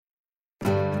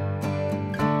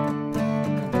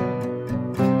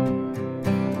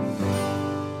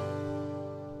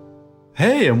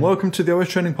Hey, and welcome to the OS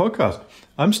Training Podcast.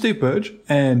 I'm Steve Burge,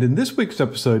 and in this week's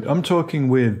episode, I'm talking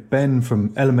with Ben from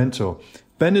Elementor.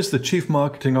 Ben is the Chief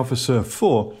Marketing Officer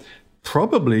for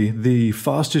probably the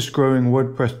fastest growing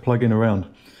WordPress plugin around.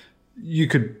 You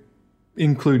could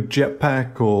include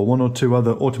Jetpack or one or two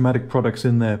other automatic products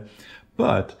in there.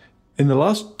 But in the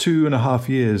last 2.5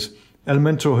 years,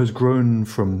 Elementor has grown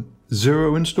from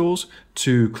 0 installs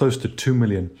to close to 2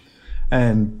 million.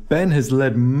 And Ben has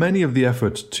led many of the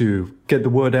efforts to get the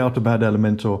word out about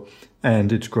Elementor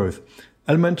and its growth.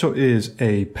 Elementor is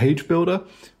a page builder,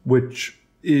 which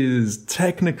is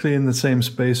technically in the same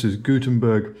space as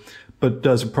Gutenberg, but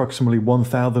does approximately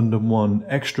 1,001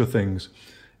 extra things.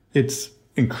 It's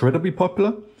incredibly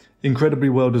popular, incredibly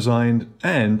well designed,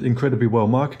 and incredibly well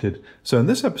marketed. So in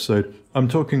this episode, I'm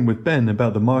talking with Ben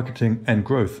about the marketing and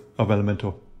growth of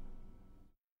Elementor.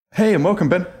 Hey, and welcome,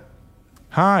 Ben.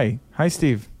 Hi,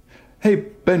 Steve. Hey,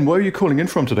 Ben, where are you calling in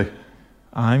from today?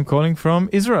 I'm calling from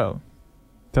Israel,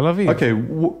 Tel Aviv. Okay,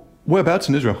 whereabouts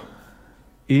in Israel?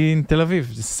 In Tel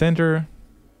Aviv, the center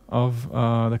of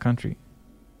the country.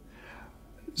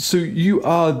 So you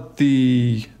are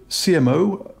the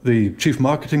CMO, the Chief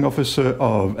Marketing Officer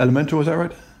of Elementor, is that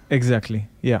right? Exactly,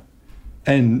 yeah.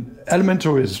 And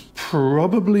Elementor is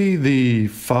probably the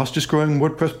fastest growing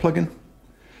WordPress plugin?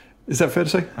 Is that fair to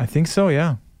say? I think so,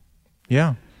 yeah.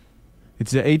 Yeah.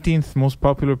 It's the 18th most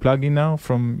popular plugin now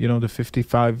from, the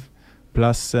 55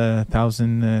 plus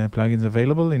thousand plugins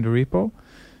available in the repo.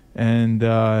 And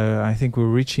I think we're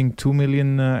reaching 2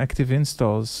 million active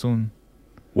installs soon.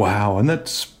 Wow, and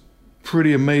that's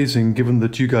pretty amazing given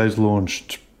that you guys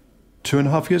launched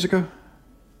 2.5 years ago?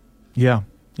 Yeah,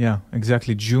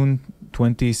 exactly. June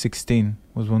 2016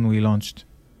 was when we launched.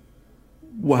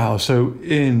 Wow, so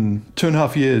in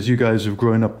 2.5 years, you guys have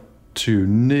grown up to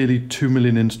nearly 2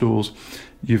 million installs.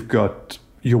 You've got,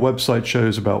 your website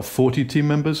shows about 40 team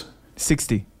members?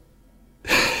 60.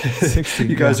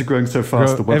 You guys are growing so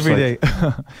fast, the website. Every day.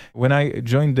 When I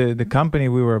joined the company,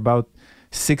 we were about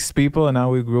 6 people, and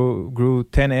now we grew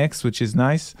 10x, which is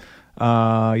nice.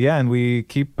 And we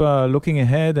keep looking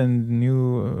ahead and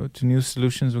new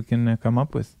solutions we can come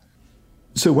up with.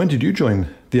 So when did you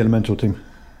join the Elementor team?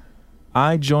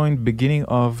 I joined beginning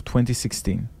of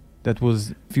 2016. That was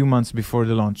a few months before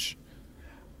the launch.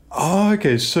 Oh,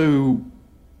 okay. So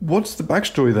what's the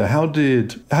backstory there? How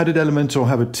did Elementor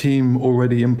have a team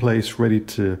already in place, ready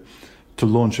to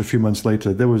launch a few months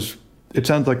later? It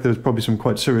sounds like there was probably some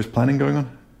quite serious planning going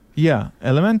on. Yeah,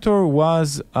 Elementor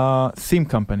was a theme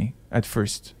company at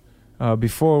first.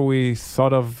 Before we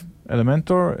thought of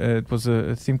Elementor, it was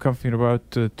a theme company for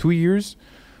about 2 years.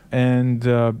 And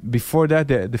before that,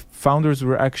 the founders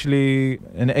were actually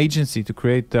an agency to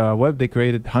create web. They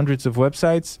created hundreds of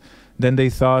websites. Then they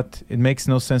thought it makes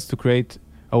no sense to create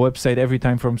a website every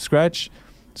time from scratch.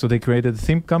 So they created a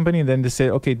theme company. And then they said,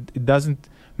 okay, it doesn't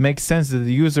make sense that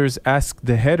the users ask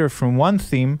the header from one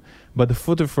theme, but the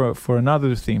footer for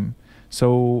another theme.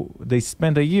 So they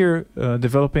spent a year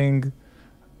developing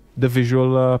the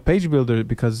visual page builder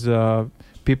because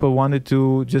people wanted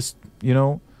to just,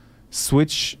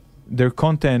 switch their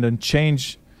content and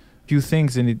change a few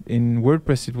things. And in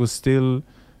WordPress, it was still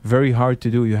very hard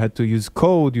to do. You had to use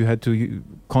code. You had to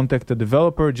contact a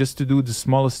developer just to do the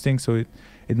smallest thing. So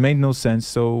it made no sense.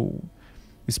 So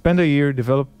we spent a year,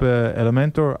 developed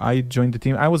Elementor. I joined the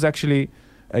team. I was actually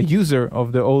a user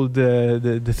of the old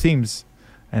the themes.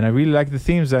 And I really liked the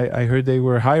themes. I heard they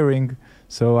were hiring.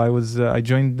 So I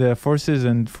joined the forces.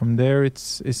 And from there,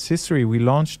 it's history. We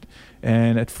launched.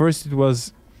 And at first,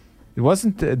 it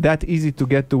wasn't that easy to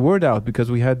get the word out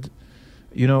because we had,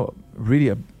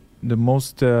 really the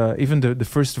most, even the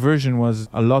first version was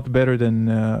a lot better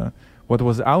than what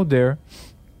was out there.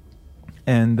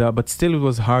 And but still it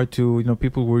was hard to,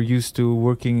 people were used to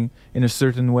working in a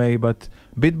certain way. But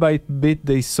bit by bit,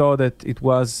 they saw that it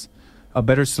was a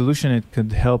better solution. It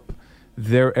could help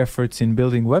their efforts in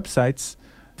building websites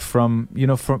from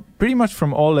pretty much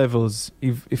from all levels.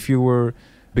 If you were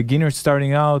beginner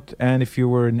starting out, and if you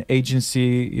were an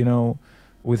agency,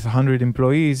 with 100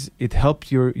 employees, it helped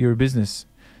your business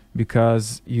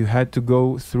because you had to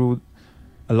go through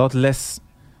a lot less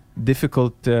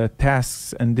difficult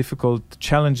tasks and difficult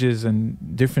challenges and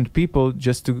different people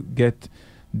just to get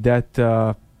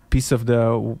that piece of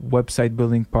the website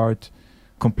building part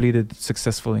completed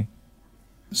successfully.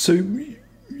 So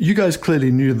you guys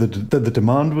clearly knew that the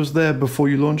demand was there before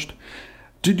you launched.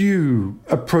 Did you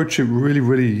approach it really,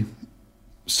 really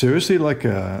seriously, like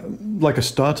a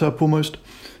startup almost?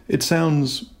 It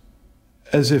sounds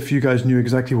as if you guys knew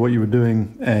exactly what you were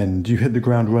doing and you hit the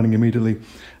ground running immediately.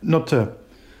 Not to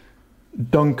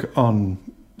dunk on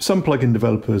some plugin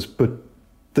developers, but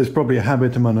there's probably a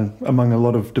habit among a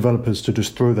lot of developers to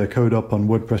just throw their code up on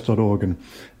WordPress.org and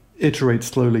iterate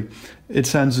slowly. It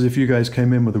sounds as if you guys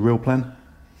came in with a real plan.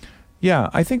 Yeah,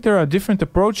 I think there are different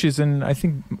approaches, and I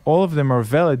think all of them are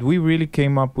valid. We really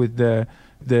came up with the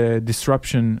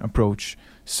disruption approach.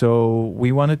 So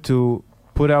we wanted to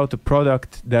put out a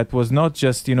product that was not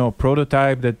just, a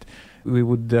prototype that we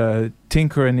would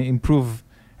tinker and improve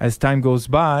as time goes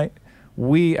by.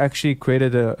 We actually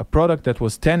created a product that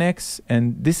was 10x,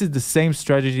 and this is the same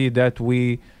strategy that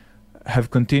we have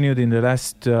continued in the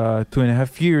last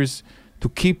 2.5 years to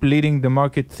keep leading the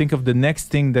market. Think of the next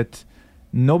thing that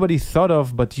nobody thought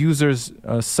of, but users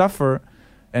suffer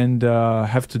and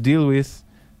have to deal with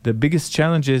the biggest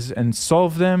challenges and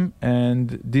solve them,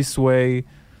 and this way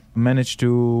manage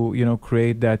to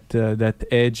create that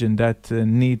edge and that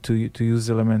need to use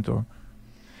Elementor.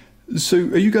 So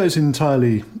are you guys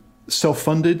entirely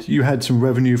self-funded? You had some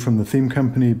revenue from the theme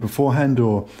company beforehand,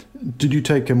 or did you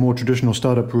take a more traditional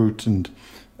startup route and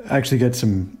actually get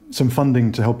some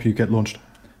funding to help you get launched?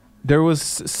 There was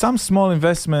some small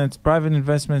investments, private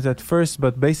investments at first,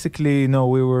 but basically, no,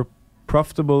 we were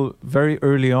profitable very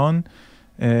early on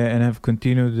and have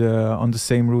continued on the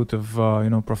same route of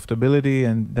profitability,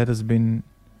 and that has been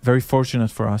very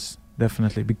fortunate for us,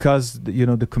 definitely, because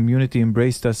the community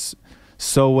embraced us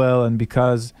so well, and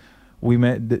because we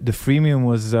met the freemium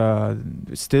was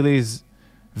still is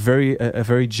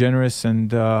very generous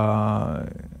and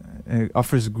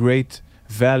offers great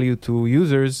value to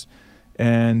users,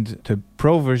 and the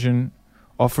pro version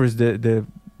offers the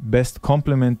best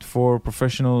complement for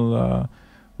professional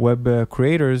web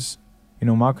creators,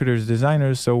 marketers,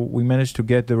 designers. So we managed to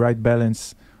get the right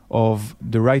balance of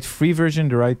the right free version,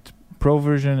 the right pro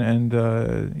version, and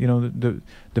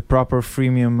the proper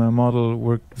freemium model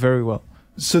worked very well.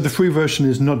 So the free version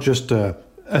is not just a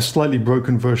slightly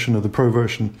broken version of the pro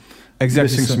version,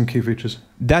 exactly, missing some key features.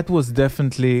 That was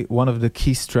definitely one of the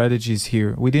key strategies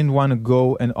here. We didn't want to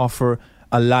go and offer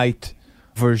a light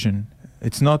version.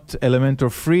 It's not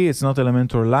Elementor free, it's not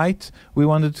Elementor light. We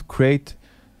wanted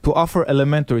to offer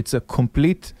Elementor. It's a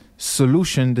complete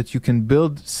solution that you can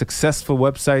build successful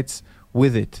websites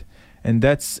with it. And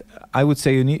that's, I would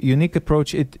say, a unique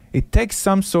approach. It takes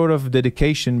some sort of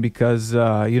dedication because,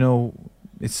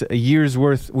 it's a year's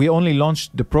worth. We only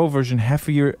launched the pro version half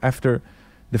a year after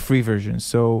the free version.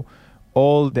 So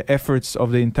all the efforts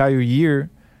of the entire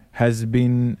year has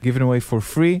been given away for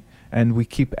free, and we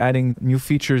keep adding new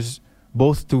features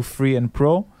both to free and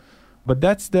pro. But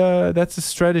that's the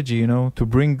strategy, to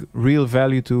bring real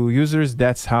value to users.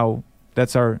 That's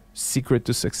our secret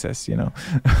to success,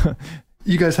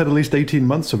 You guys had at least 18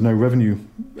 months of no revenue,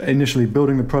 initially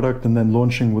building the product and then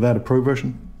launching without a pro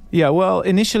version. Yeah, well,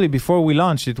 initially before we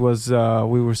launched, it was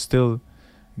we were still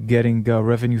getting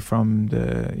revenue from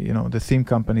the theme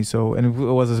company. So, and it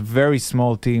was a very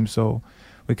small team, so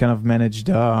we kind of managed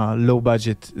low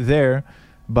budget there.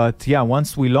 But yeah,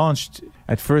 once we launched,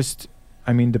 at first,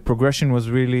 the progression was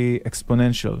really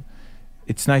exponential.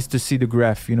 It's nice to see the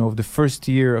graph, of the first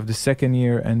year, of the second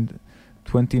year, and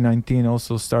 2019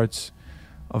 also starts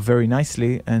very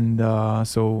nicely. And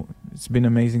so it's been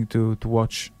amazing to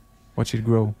watch it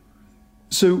grow.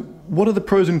 So what are the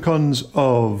pros and cons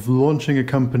of launching a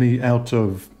company out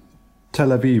of Tel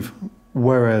Aviv,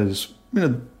 whereas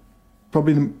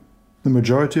probably the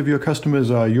majority of your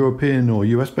customers are European or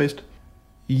US based?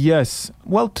 Yes.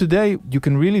 Well, today you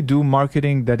can really do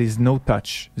marketing that is no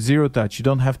touch, zero touch. You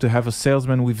don't have to have a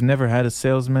salesman. We've never had a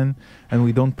salesman, and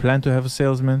we don't plan to have a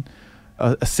salesman,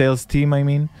 a sales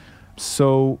team,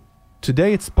 So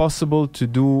today it's possible to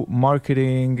do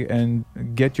marketing and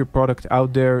get your product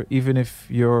out there, even if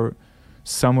you're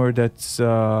somewhere that's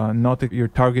not your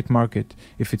target market.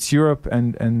 If it's Europe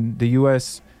and the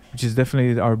US, which is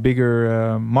definitely our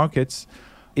bigger markets,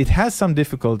 it has some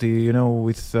difficulty,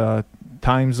 with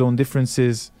time zone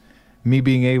differences, me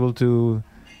being able to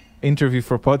interview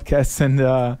for podcasts and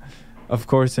of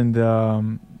course, and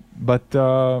but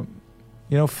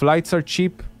flights are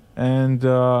cheap, and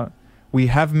we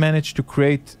have managed to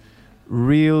create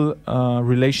real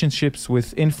relationships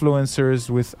with influencers,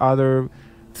 with other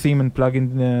theme and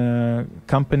plugin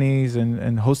companies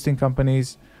and hosting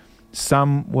companies.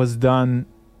 Some was done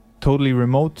totally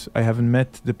remote. I haven't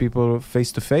met the people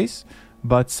face to face,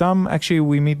 but some actually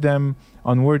we meet them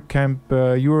on WordCamp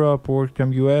Europe,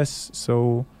 WordCamp US.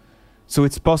 So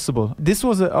it's possible. This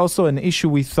was also an issue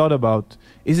we thought about.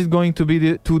 Is it going to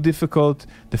be too difficult?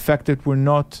 The fact that we're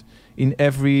not in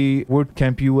every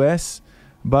WordCamp US,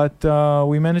 but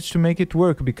we managed to make it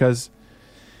work because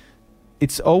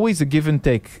it's always a give and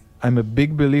take. I'm a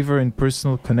big believer in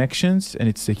personal connections, and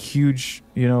it's a huge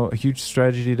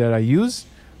strategy that I use.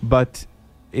 but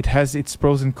it has its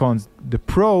pros and cons. The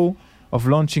pro of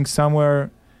launching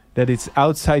somewhere that it's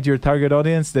outside your target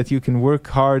audience, that you can work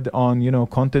hard on,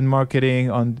 content marketing,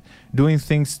 on doing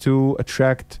things to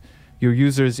attract your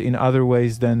users in other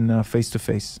ways than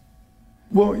face-to-face.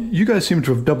 Well, you guys seem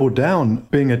to have doubled down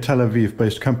being a Tel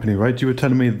Aviv-based company, right? You were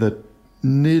telling me that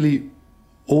nearly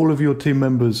all of your team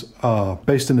members are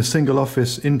based in a single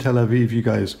office in Tel Aviv. You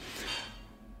guys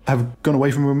have gone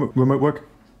away from remote work?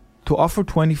 To offer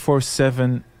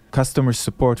 24/7 customer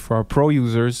support for our pro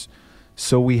users,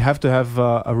 so we have to have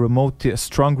a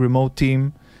strong remote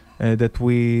team that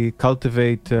we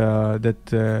cultivate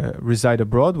that reside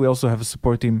abroad. We also have a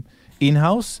support team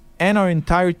in-house, and our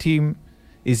entire team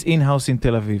is in-house in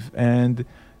Tel Aviv. And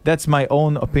that's my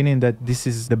own opinion that this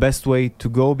is the best way to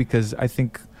go, because I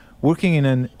think working in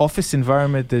an office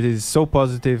environment that is so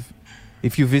positive,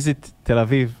 if you visit Tel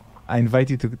Aviv, I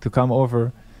invite you to come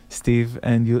over, Steve,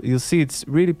 and you'll see it's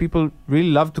really, people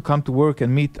really love to come to work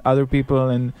and meet other people,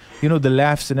 and the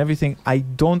laughs and everything. I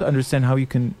don't understand how you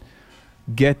can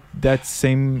get that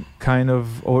same kind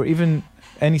of, or even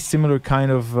any similar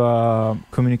kind of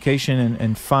communication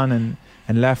and fun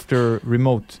and laughter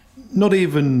remote. Not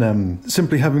even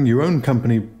simply having your own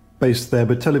company based there,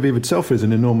 but Tel Aviv itself is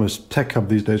an enormous tech hub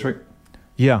these days, right?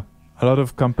 Yeah, a lot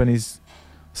of companies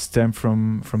stem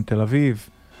from Tel Aviv,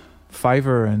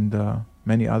 Fiverr, and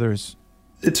many others.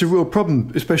 It's a real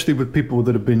problem, especially with people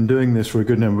that have been doing this for a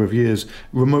good number of years.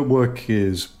 Remote work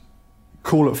is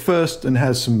cool at first and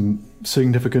has some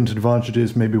significant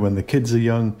advantages, maybe when the kids are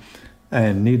young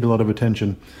and need a lot of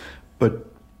attention. But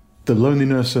the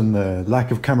loneliness and the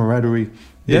lack of camaraderie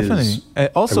definitely.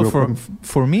 Also,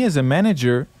 for me as a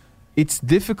manager, it's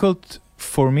difficult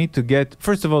for me to get,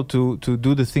 first of all, to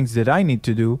do the things that I need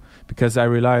to do, because I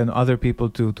rely on other people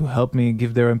to help me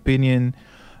give their opinion,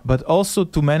 but also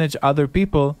to manage other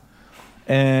people,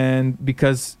 and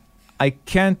because I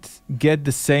can't get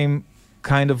the same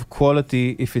kind of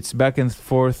quality if it's back and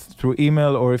forth through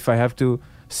email, or if I have to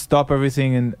stop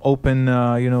everything and open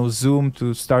Zoom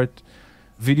to start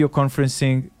video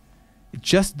conferencing. It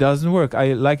just doesn't work.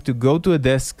 I like to go to a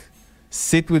desk,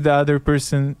 sit with the other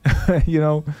person,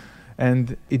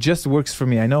 and it just works for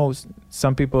me. I know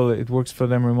some people, it works for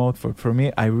them remote. For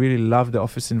me, I really love the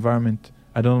office environment.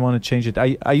 I don't want to change it.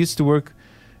 I used to work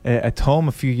at home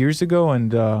a few years ago,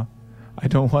 and I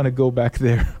don't want to go back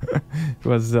there. It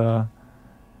was,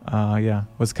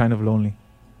 was kind of lonely.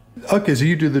 Okay, so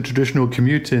you do the traditional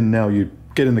commute in now. You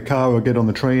get in the car or get on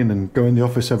the train and go in the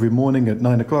office every morning at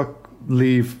 9 o'clock,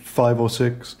 leave 5 or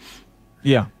 6.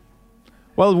 Yeah.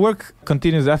 Well, work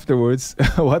continues afterwards.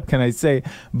 What can I say?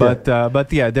 But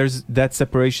there's that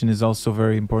separation is also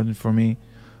very important for me,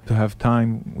 to have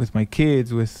time with my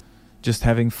kids, with just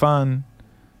having fun.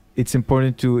 It's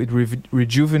important it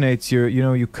rejuvenates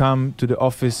you come to the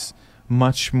office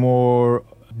much more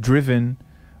driven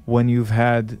when you've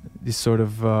had this sort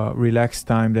of relaxed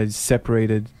time that is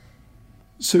separated.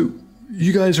 So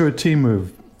you guys are a team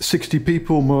of 60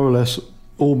 people, more or less,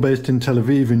 all based in Tel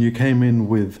Aviv, and you came in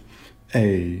with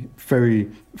a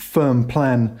very firm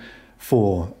plan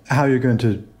for how you're going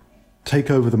to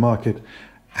take over the market.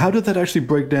 How did that actually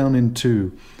break down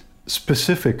into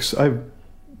specifics? I've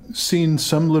seen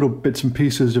some little bits and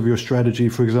pieces of your strategy.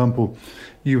 For example,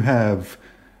 you have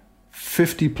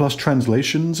 50 plus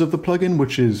translations of the plugin,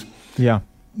 which is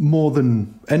more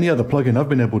than any other plugin I've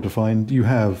been able to find. You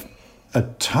have a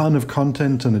ton of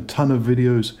content and a ton of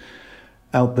videos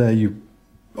out there. You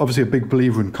obviously a big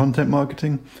believer in content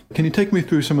marketing. Can you take me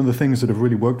through some of the things that have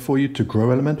really worked for you to grow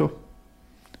Elementor?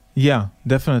 Yeah,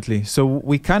 definitely. So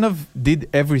we kind of did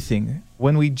everything.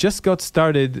 When we just got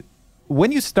started,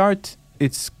 when you start,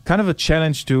 it's kind of a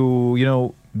challenge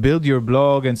to, build your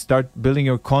blog and start building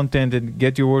your content and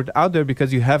get your word out there,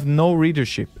 because you have no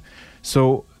readership.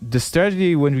 So the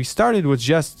strategy when we started was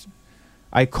just,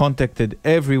 I contacted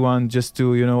everyone just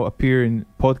to, appear in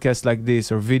podcasts like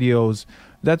this or videos.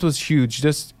 That was huge.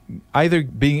 Just either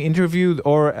being interviewed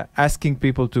or asking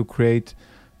people to create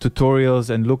tutorials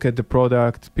and look at the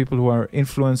product, people who are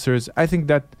influencers. I think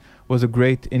that was a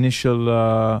great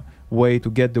initial way to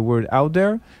get the word out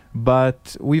there.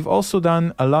 But we've also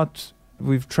done a lot.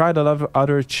 We've tried a lot of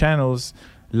other channels,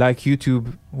 like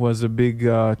YouTube was a big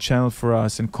channel for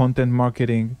us, and content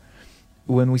marketing.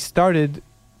 When we started,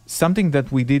 something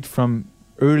that we did from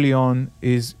early on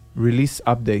is release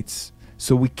updates.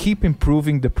 So we keep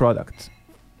improving the product.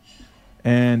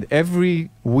 And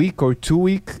every week or 2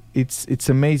 weeks, it's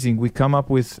amazing. We come up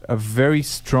with a very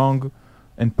strong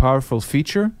and powerful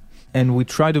feature, and we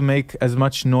try to make as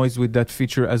much noise with that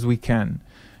feature as we can,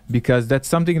 because that's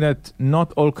something that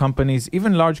not all companies,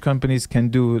 even large companies, can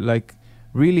do. Like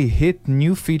really hit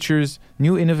new features,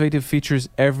 new innovative features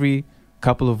every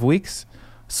couple of weeks.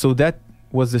 So that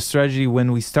was the strategy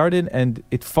when we started, and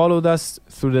it followed us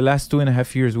through the last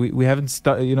 2.5 years. We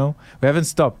haven't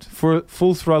stopped for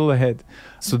full throttle ahead.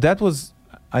 So that was,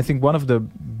 I think, one of the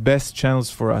best channels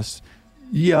for us.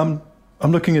 Yeah,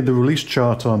 I'm looking at the release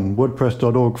chart on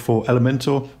WordPress.org for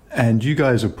Elementor, and you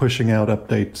guys are pushing out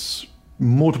updates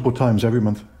multiple times every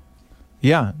month.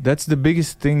 Yeah, that's the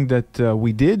biggest thing that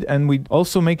we did. And we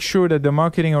also make sure that the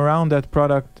marketing around that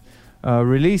product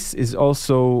release is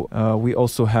also, we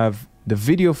also have the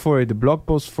video for it, the blog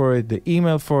post for it, the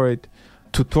email for it,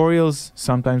 tutorials.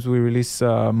 Sometimes we release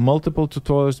multiple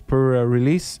tutorials per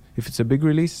release, if it's a big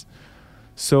release.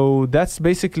 So that's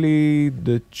basically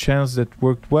the channels that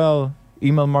worked well.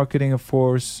 Email marketing, of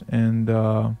course, and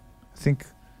I think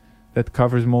that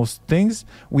covers most things.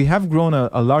 We have grown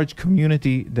a large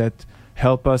community that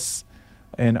help us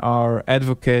and are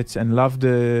advocates and love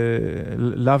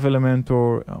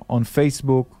Elementor on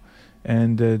Facebook,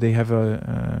 and they have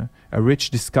a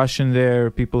rich discussion there.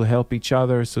 People help each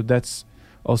other, so that's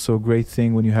also a great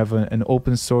thing when you have an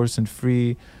open source and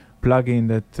free plugin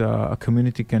that a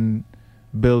community can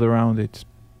build around it.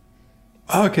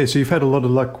 Okay, so you've had a lot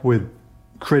of luck with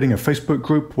creating a Facebook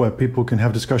group where people can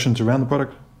have discussions around the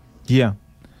product? Yeah.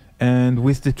 And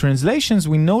with the translations,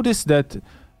 we noticed that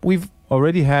we've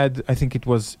already had, I think it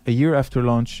was a year after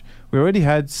launch, we already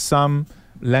had some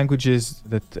languages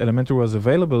that Elementor was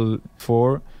available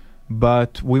for,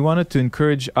 but we wanted to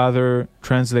encourage other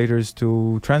translators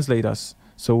to translate us.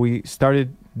 So we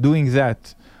started doing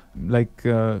that, like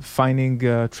finding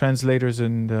translators,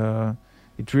 and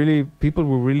people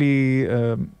were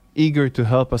really eager to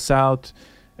help us out.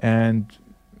 And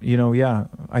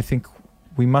I think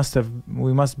we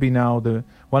must be now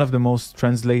one of the most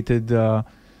translated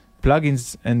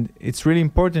plugins. And it's really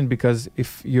important because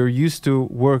if you're used to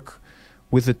work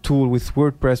with a tool, with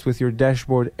WordPress, with your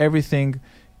dashboard, everything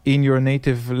in your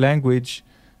native language,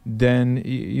 then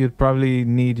you'd probably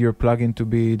need your plugin to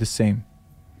be the same.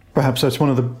 Perhaps that's one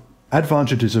of the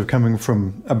advantages of coming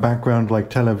from a background like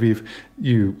Tel Aviv.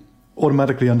 You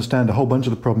automatically understand a whole bunch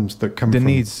of the problems that come from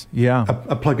needs. Yeah,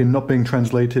 a plugin not being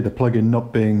translated, a plugin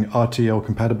not being RTL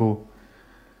compatible.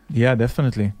 Yeah,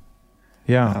 definitely.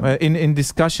 Yeah, in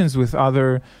discussions with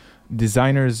other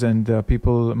designers and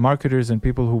marketers and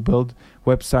people who build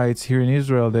websites here in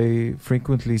Israel, they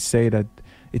frequently say that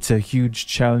it's a huge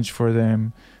challenge for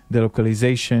them, the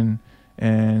localization,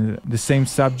 and the same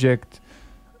subject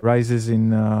rises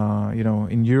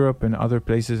in Europe and other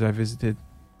places I visited.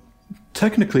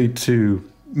 Technically, to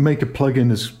make a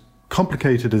plugin as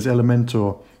complicated as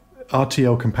Elementor,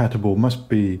 RTL compatible, must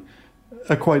be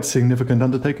a quite significant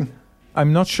undertaking.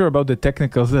 I'm not sure about the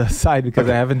technical side because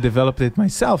I haven't developed it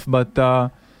myself, but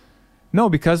no,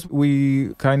 because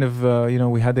we kind of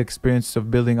we had the experience of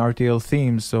building RTL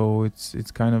themes, so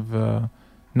it's kind of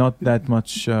not that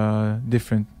much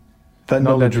different. That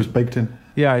knowledge was baked in.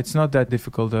 Yeah, it's not that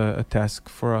difficult a task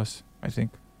for us, I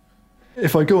think.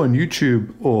 If I go on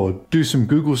YouTube or do some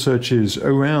Google searches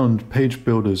around page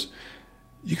builders,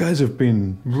 you guys have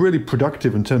been really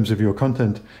productive in terms of your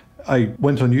content. I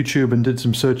went on YouTube and did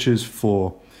some searches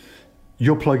for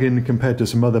your plugin compared to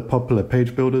some other popular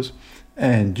page builders,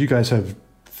 and you guys have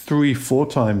 3-4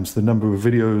 times the number of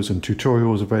videos and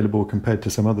tutorials available compared to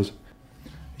some others.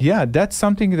 Yeah, that's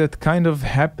something that kind of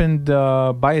happened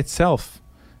by itself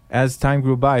as time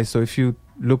grew by. So if you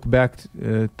look back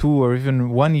 2 or even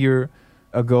 1 year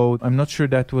ago, I'm not sure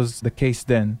that was the case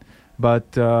then,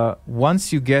 but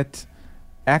once you get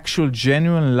actual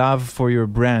genuine love for your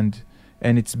brand,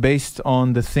 and it's based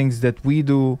on the things that we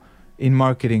do in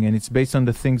marketing, and it's based on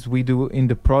the things we do in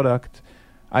the product,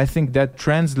 I think that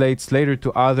translates later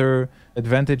to other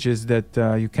advantages that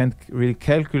you can't really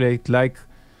calculate, like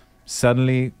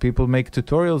suddenly people make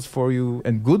tutorials for you,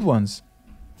 and good ones.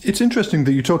 It's interesting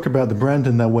that you talk about the brand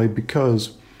in that way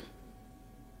because,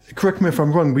 correct me if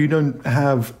I'm wrong, but you don't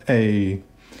have a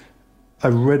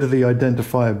readily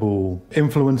identifiable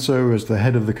influencer as the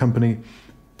head of the company.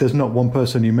 There's not one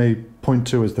person you may point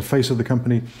to as the face of the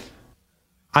company.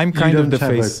 I'm kind of the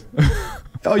face.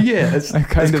 Oh yeah, as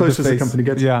close as the company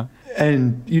gets. Yeah.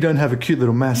 And you don't have a cute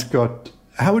little mascot.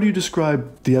 How would you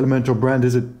describe the Elementor brand?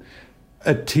 Is it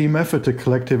a team effort, a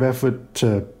collective effort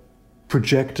to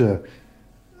project a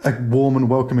warm and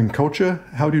welcoming culture?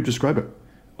 How do you describe it?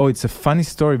 Oh, it's a funny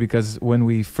story because when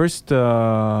we first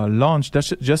launched,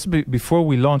 before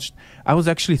we launched, I was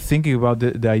actually thinking about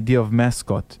the idea of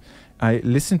mascot. I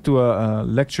listened to a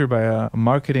lecture by a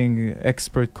marketing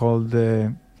expert called,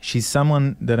 she's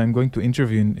someone that I'm going to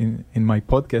interview in my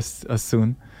podcast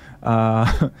soon,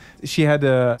 She had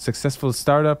a successful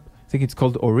startup. I think it's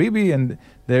called Oribi, and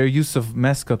their use of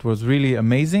mascot was really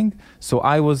amazing. So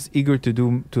I was eager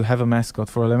to have a mascot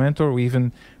for Elementor. We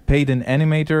even paid an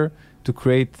animator to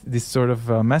create this sort of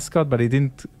mascot, but it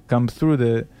didn't come through.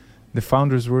 The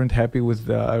founders weren't happy with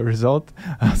the result.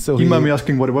 So you mind me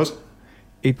asking what it was?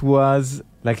 It was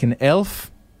like an elf,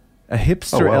 a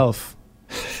hipster elf.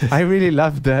 I really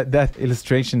loved that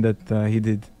illustration that he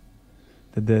did,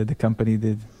 that the company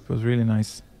did. It was really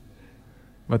nice.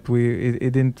 But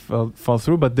it didn't fall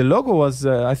through. But the logo was,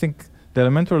 I think the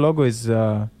Elementor logo is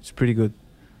pretty good.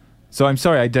 So I'm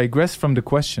sorry, I digress from the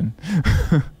question.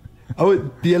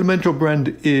 The Elementor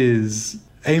brand is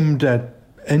aimed at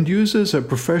end users, at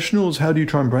professionals. How do you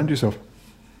try and brand yourself?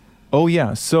 Oh,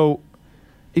 yeah. So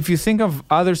if you think of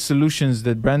other solutions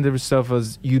that brand themselves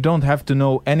as you don't have to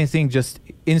know anything, just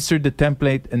insert the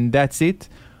template and that's it.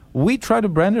 We try to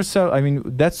brand ourselves. I mean,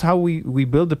 that's how we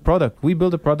build the product. We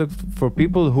build a product for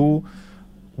people who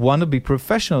want to be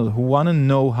professional, who want to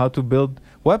know how to build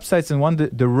websites and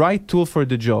want the right tool for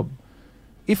the job.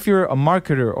 If you're a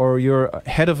marketer or you're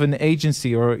head of an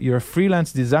agency or you're a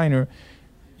freelance designer,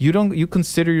 you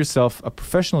consider yourself a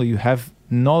professional. You have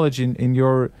knowledge in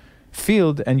your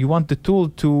field and you want the tool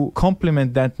to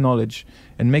complement that knowledge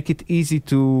and make it easy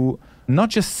to not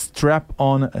just strap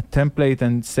on a template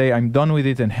and say, I'm done with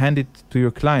it and hand it to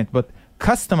your client, but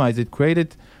customize it, create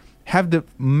it, have the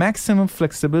maximum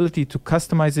flexibility to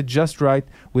customize it just right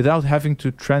without having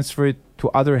to transfer it to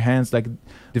other hands like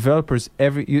developers.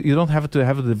 You don't have to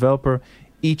have a developer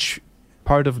each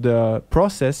part of the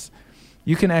process.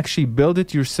 You can actually build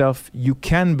it yourself. You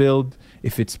can build,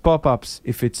 if it's pop-ups,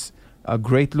 if it's a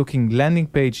great looking landing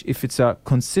page, if it's a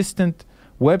consistent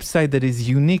website that is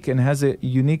unique and has a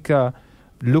unique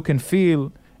look and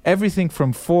feel, everything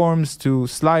from forms to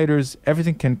sliders,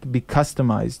 everything can be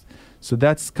customized. So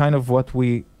that's kind of what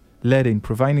we led in,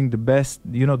 providing the best,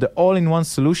 the all-in-one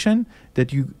solution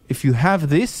that if you have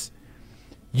this,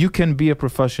 you can be a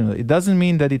professional. It doesn't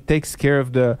mean that it takes care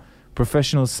of the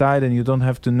professional side and you don't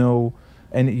have to know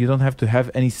and you don't have to have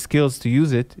any skills to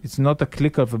use it. It's not a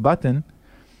click of a button,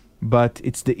 but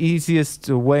it's the easiest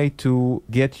way to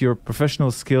get your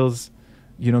professional skills,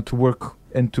 to work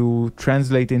and to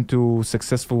translate into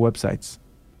successful websites.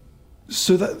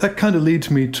 So that kind of leads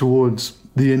me towards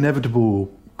the inevitable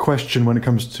question when it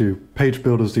comes to page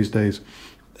builders these days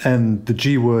and the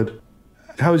G word.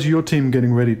 How is your team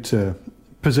getting ready to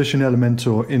position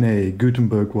Elementor in a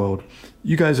Gutenberg world?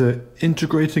 You guys are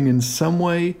integrating in some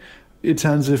way. It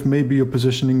sounds as if maybe you're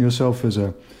positioning yourself as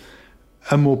a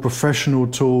more professional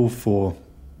tool for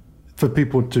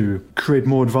people to create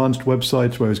more advanced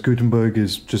websites, whereas Gutenberg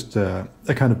is just a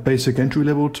kind of basic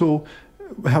entry-level tool.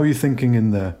 How are you thinking in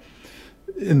the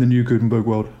new Gutenberg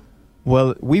world?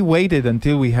 Well, we waited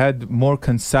until we had more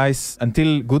concise,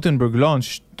 until Gutenberg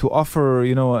launched, to offer,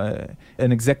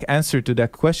 an exact answer to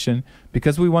that question,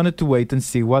 because we wanted to wait and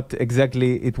see what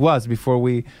exactly it was before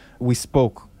we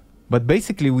spoke. But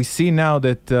basically, we see now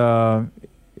that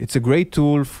it's a great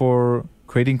tool for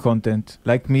creating content,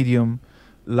 like Medium,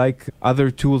 like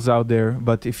other tools out there.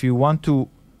 But if you want to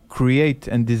create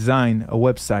and design a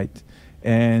website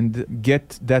and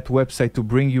get that website to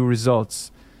bring you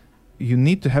results, you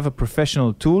need to have a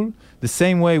professional tool. The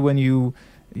same way when you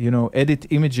edit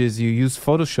images, you use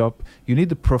Photoshop, you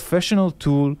need a professional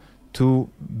tool to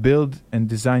build and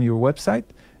design your website.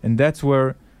 And that's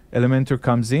where Elementor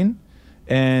comes in.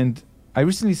 And I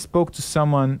recently spoke to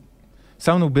someone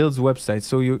who builds websites.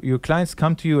 So your clients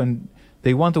come to you and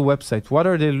they want a website. What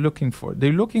are they looking for?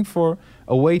 They're looking for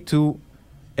a way to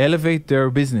elevate their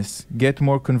business, get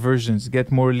more conversions,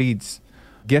 get more leads,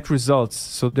 get results,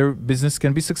 so their business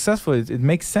can be successful. It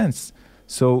makes sense.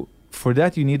 So for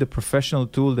that, you need a professional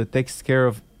tool that takes care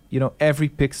of every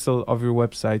pixel of your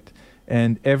website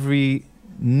and every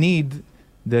need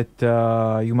that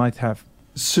you might have.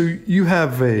 So you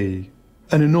have an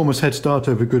enormous head start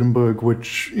over Gutenberg,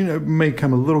 which may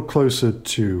come a little closer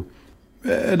to.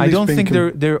 I don't think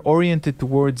they're oriented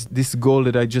towards this goal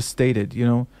that I just stated.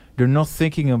 They're not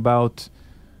thinking about.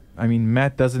 I mean,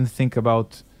 Matt doesn't think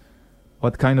about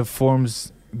what kind of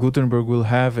forms Gutenberg will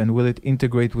have and will it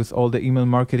integrate with all the email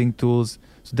marketing tools.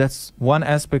 So that's one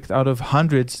aspect out of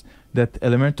hundreds that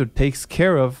Elementor takes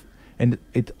care of, and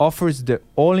it offers the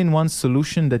all-in-one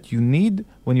solution that you need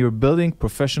when you're building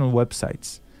professional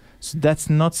websites. So that's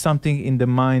not something in the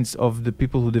minds of the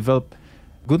people who develop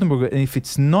Gutenberg. And if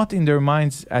it's not in their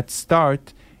minds at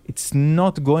start, it's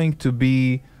not going to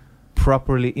be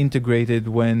properly integrated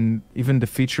when even the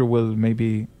feature will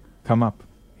maybe come up.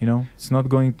 It's not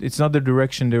the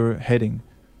direction they're heading.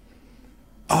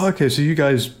 Oh, okay. So you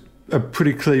guys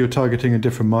pretty clear you're targeting a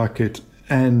different market,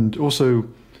 and also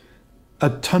a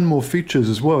ton more features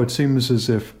as well. It seems as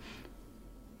if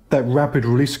that rapid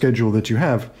release schedule that you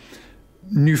have,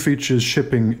 new features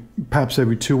shipping perhaps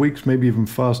every 2 weeks, maybe even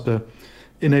faster,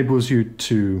 enables you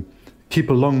to keep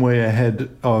a long way ahead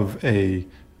of a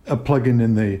plugin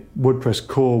in the WordPress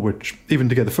core, which even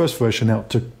to get the first version out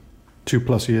took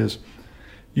 2+ years.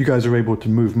 You guys are able to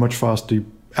move much faster,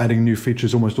 adding new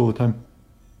features almost all the time.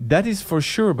 That is for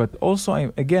sure, but also,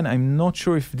 I'm not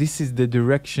sure if this is the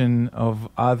direction of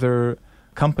other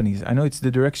companies. I know it's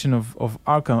the direction of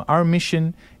our company. Our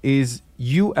mission is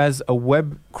you as a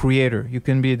web creator. You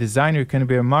can be a designer, you can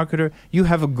be a marketer. You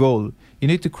have a goal. You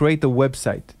need to create a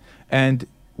website. And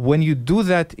when you do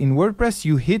that in WordPress,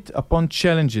 you hit upon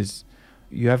challenges.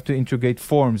 You have to integrate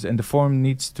forms, and the form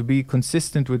needs to be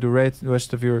consistent with the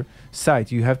rest of your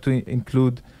site. You have to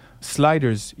include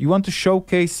sliders. You want to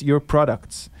showcase your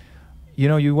products.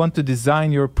 You want to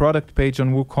design your product page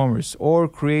on WooCommerce or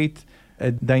create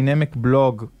a dynamic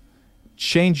blog,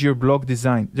 change your blog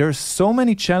design. There are so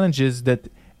many challenges that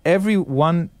every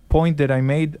one point that I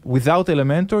made without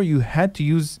Elementor, you had to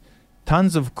use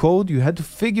tons of code. You had to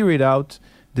figure it out.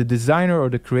 The designer or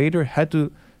the creator had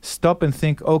to stop and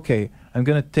think, okay, I'm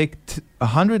going to take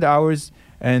 100 hours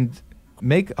and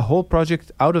make a whole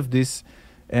project out of this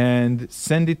and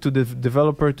send it to the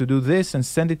developer to do this and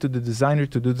send it to the designer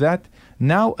to do that.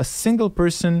 Now a single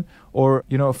person or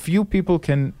a few people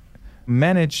can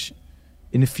manage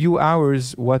in a few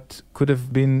hours what could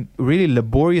have been really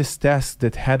laborious tasks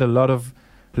that had a lot of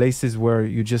places where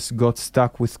you just got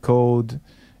stuck with code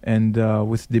and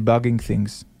with debugging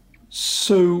things.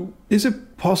 So is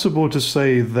it possible to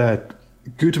say that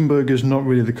Gutenberg is not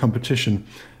really the competition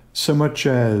so much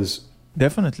as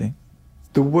Definitely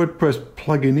the WordPress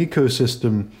plugin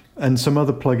ecosystem and some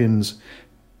other plugins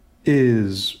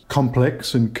is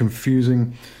complex and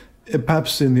confusing?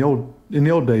 Perhaps in the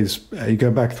old days, you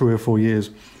go back 3 or 4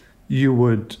 years, you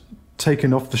would take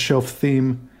an off-the-shelf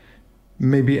theme,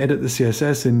 maybe edit the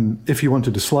CSS, and if you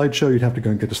wanted a slideshow, you'd have to go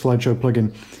and get a slideshow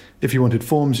plugin. If you wanted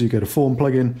forms, you get a form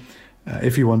plugin.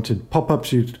 If you wanted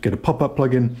pop-ups, you'd get a pop-up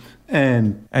plugin.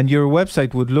 And your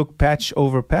website would look patch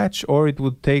over patch, or it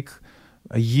would take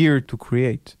a year to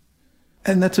create.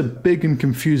 And that's a big and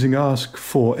confusing ask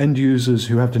for end users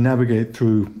who have to navigate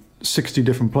through 60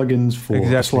 different plugins for a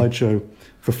slideshow,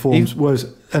 for forms, whereas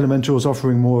Elementor is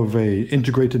offering more of a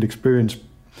integrated experience.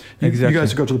 You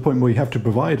guys have got to the point where you have to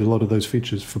provide a lot of those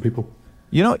features for people.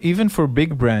 Even for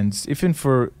big brands, even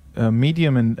for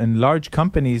medium and large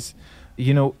companies,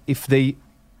 if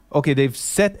they've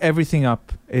set everything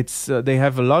up. They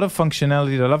have a lot of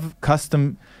functionality, a lot of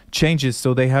custom changes.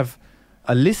 So they have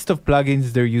a list of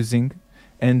plugins they're using,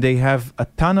 and they have a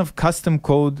ton of custom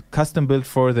code, custom built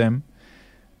for them.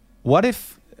 What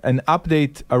if an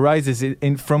update arises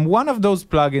from one of those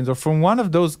plugins or from one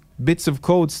of those bits of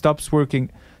code stops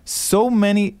working? So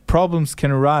many problems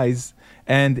can arise,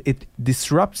 and it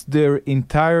disrupts their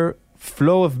entire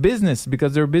flow of business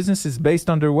because their business is based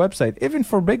on their website, even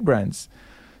for big brands.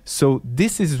 So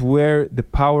this is where the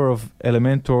power of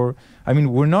Elementor,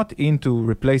 we're not in to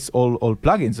replace all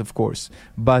plugins, of course,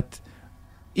 but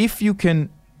if you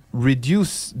can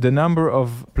reduce the number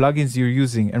of plugins you're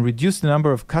using and reduce the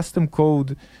number of custom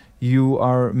code you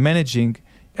are managing,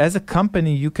 as a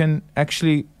company, you can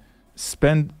actually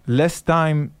spend less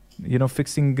time,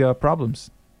 fixing problems.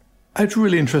 It's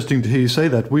really interesting to hear you say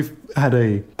that. We've had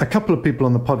a couple of people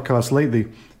on the podcast lately,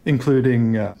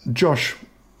 including Josh,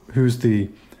 who's the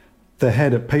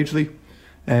head at Pagely,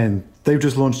 and they've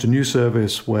just launched a new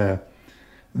service where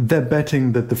they're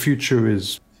betting that the future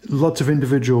is lots of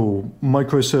individual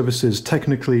microservices.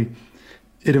 Technically,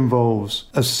 it involves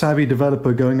a savvy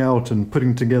developer going out and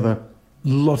putting together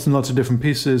lots and lots of different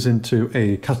pieces into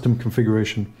a custom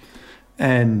configuration.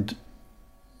 And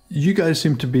you guys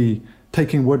seem to be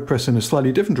taking WordPress in a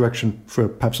slightly different direction for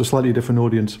perhaps a slightly different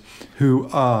audience who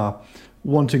are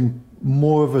wanting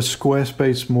more of a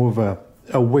Squarespace, more of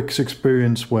a Wix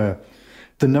experience where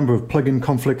the number of plugin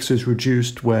conflicts is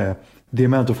reduced, where the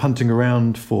amount of hunting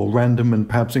around for random and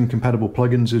perhaps incompatible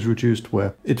plugins is reduced,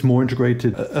 where it's more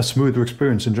integrated, a smoother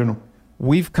experience in general.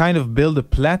 We've kind of built a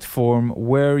platform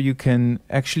where you can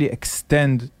actually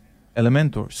extend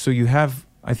Elementor. So you have,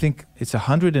 I think it's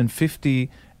 150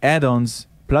 add-ons,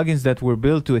 plugins that were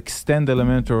built to extend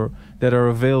Elementor that are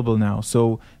available now.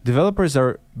 So developers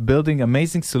are building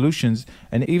amazing solutions.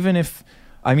 And even if,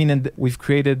 and we've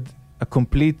created a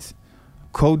complete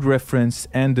code reference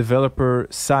and developer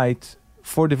site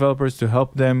for developers to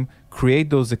help them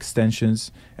create those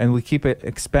extensions, and we keep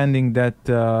expanding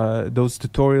those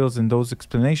tutorials and those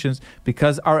explanations,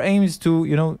 because our aim is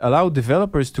to allow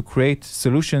developers to create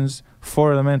solutions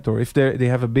for Elementor. If they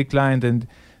have a big client and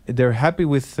they're happy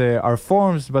with our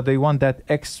forms, but they want that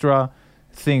extra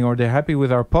thing, or they're happy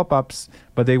with our pop-ups,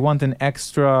 but they want an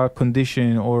extra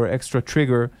condition or extra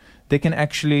trigger, they can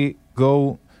actually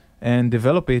go and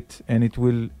develop it, and it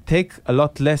will take a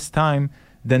lot less time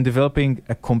than developing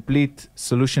a complete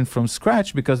solution from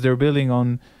scratch, because they're building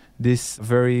on this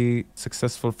very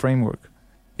successful framework.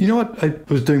 You know what? I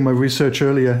was doing my research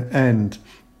earlier and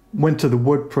went to the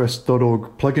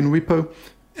WordPress.org plugin repo,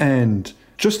 and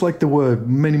just like there were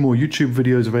many more YouTube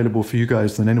videos available for you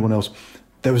guys than anyone else,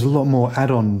 there was a lot more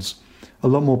add-ons, a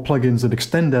lot more plugins that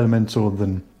extend Elementor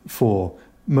than for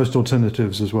most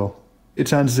alternatives as well. It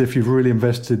sounds as if you've really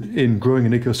invested in growing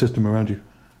an ecosystem around you.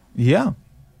 Yeah,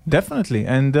 definitely.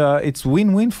 And it's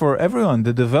win-win for everyone.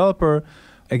 The developer,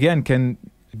 again, can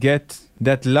get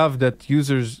that love that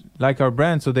users like our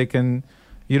brand, so they can,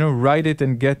 write it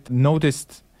and get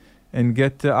noticed and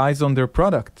get eyes on their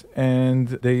product. And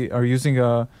they are using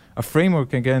a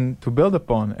framework, again, to build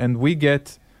upon. And we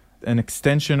get an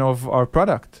extension of our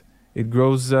product. It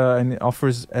grows and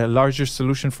offers a larger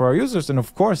solution for our users. And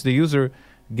of course, the user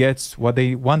gets what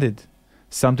they wanted.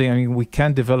 We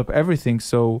can't develop everything.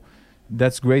 So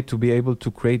that's great to be able to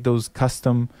create those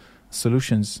custom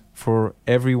solutions for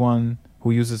everyone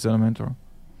who uses Elementor.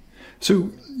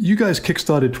 So you guys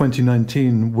kickstarted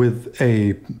 2019 with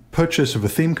a purchase of a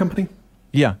theme company?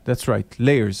 Yeah, that's right.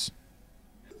 Layers.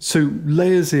 So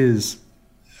Layers is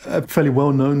a fairly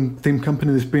well-known theme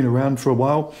company that's been around for a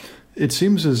while. It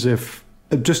seems as if,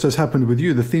 just as happened with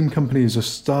you, the theme companies are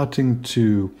starting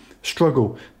to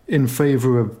struggle in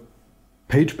favor of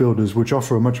page builders, which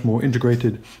offer a much more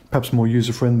integrated, perhaps more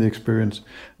user-friendly experience.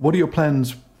 What are your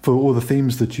plans for all the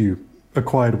themes that you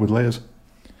acquired with Layers?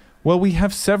 Well, we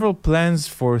have several plans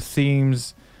for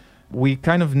themes. We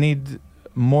kind of need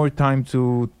more time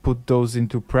to put those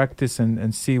into practice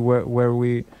and see what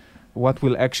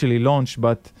will actually launch.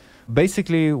 But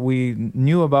basically, we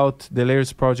knew about the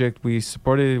Layers project. We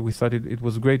supported it. We thought it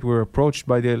was great. We were approached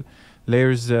by the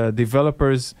Layers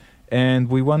developers, and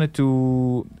we wanted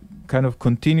to kind of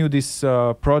continue this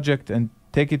project and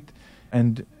take it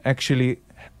and actually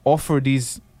offer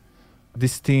this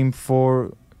theme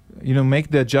for,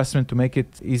 make the adjustment to make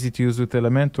it easy to use with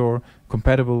Elementor,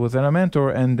 compatible with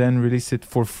Elementor, and then release it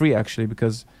for free, actually,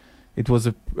 because it was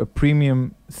a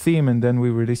premium theme, and then we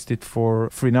released it for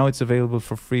free. Now it's available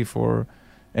for free for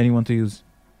anyone to use.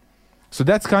 So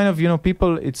that's kind of,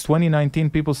 people, it's 2019,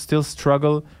 people still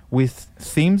struggle with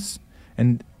themes.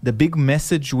 And the big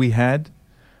message we had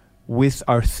with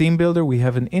our theme builder, we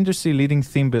have an industry-leading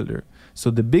theme builder.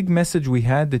 So the big message we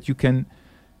had that you can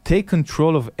take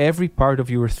control of every part of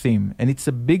your theme. And it's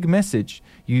a big message.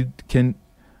 You can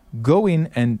go in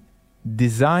and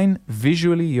design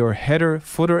visually your header,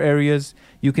 footer areas.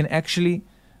 You can actually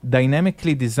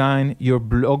dynamically design your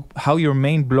blog, how your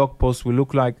main blog post will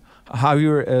look like, how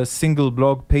your single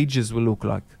blog pages will look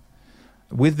like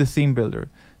with the theme builder.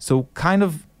 So kind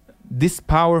of this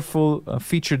powerful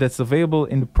feature that's available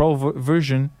in the Pro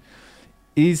version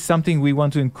is something we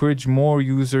want to encourage more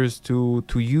users to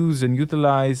use and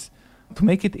utilize, to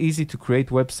make it easy to create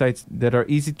websites that are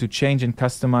easy to change and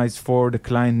customize for the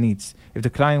client needs. If the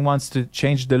client wants to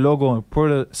change the logo or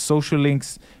put social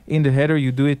links in the header,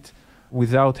 you do it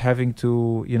without having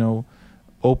to,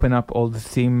 open up all the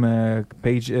theme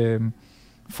page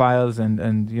files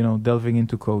and delving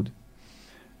into code.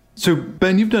 So,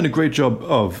 Ben, you've done a great job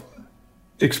of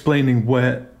explaining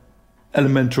where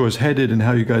Elementor is headed and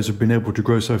how you guys have been able to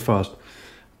grow so fast,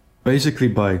 basically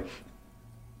by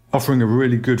offering a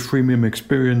really good freemium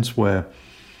experience where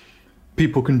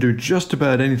people can do just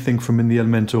about anything from in the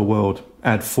Elementor world,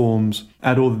 add forms,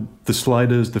 add all the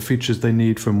sliders, the features they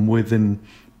need from within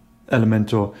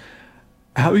Elementor.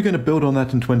 How are you going to build on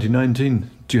that in 2019?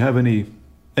 Do you have any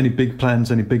big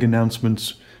plans, any big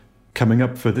announcements coming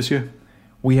up for this year?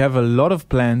 We have a lot of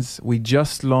plans. We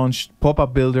just launched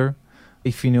Pop-Up Builder,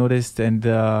 if you noticed, and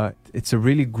it's a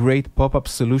really great pop-up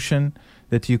solution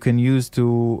that you can use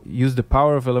to use the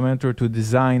power of Elementor to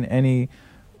design any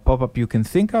pop-up you can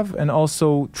think of, and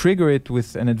also trigger it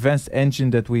with an advanced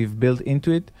engine that we've built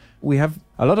into it. We have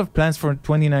a lot of plans for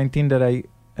 2019 that I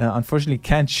unfortunately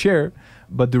can't share,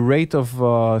 but the rate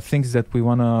of things that we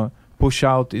want to push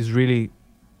out is really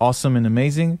awesome and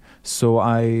amazing. So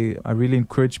I really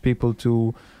encourage people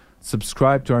to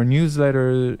subscribe to our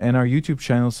newsletter and our YouTube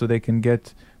channel so they can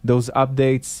get those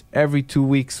updates. Every 2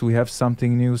 weeks we have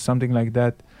something new, something like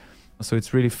that. So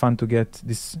it's really fun to get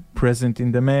this present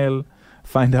in the mail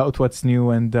find out what's new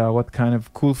and what kind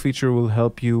of cool feature will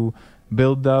help you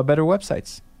build better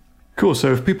websites. Cool.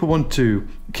 So if people want to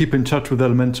keep in touch with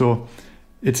Elementor,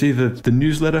 it's either the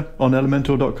newsletter on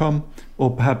elementor.com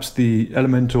or perhaps the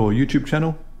Elementor YouTube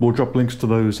channel. We'll drop links to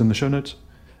those in the show notes.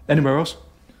 Anywhere else?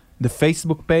 The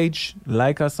Facebook page,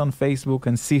 like us on Facebook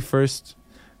and see first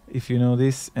if you know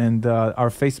this, and our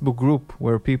Facebook group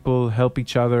where people help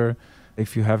each other.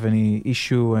 If you have any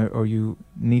issue or you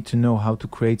need to know how to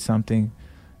create something,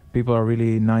 people are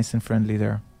really nice and friendly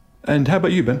there. And how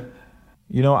about you, Ben?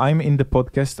 You know, I'm in the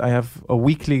podcast. I have a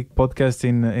weekly podcast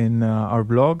in our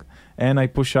blog, and I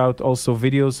push out also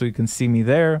videos so you can see me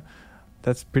there.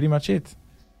 That's pretty much it.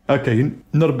 Okay, you're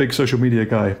not a big social media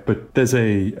guy, but there's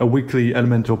a weekly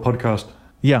Elementor podcast.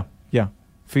 Yeah.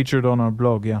 Featured on our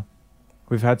blog, yeah.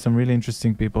 We've had some really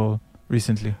interesting people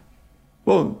recently.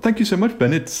 Well, thank you so much,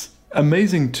 Ben. It's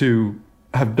amazing to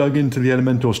have dug into the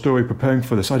Elementor story preparing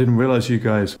for this. I didn't realize you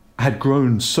guys had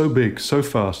grown so big, so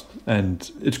fast.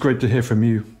 And it's great to hear from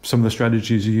you some of the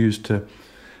strategies you used to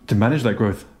manage that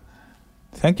growth.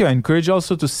 Thank you. I encourage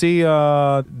also to see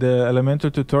the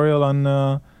Elementor tutorial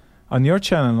on your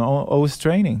channel, OS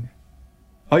Training.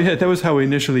 Oh yeah, that was how we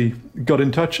initially got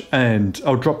in touch, and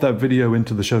I'll drop that video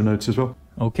into the show notes as well.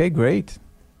 Okay, great.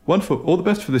 Wonderful. All the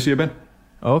best for this year, Ben.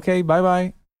 Okay,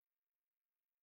 bye-bye.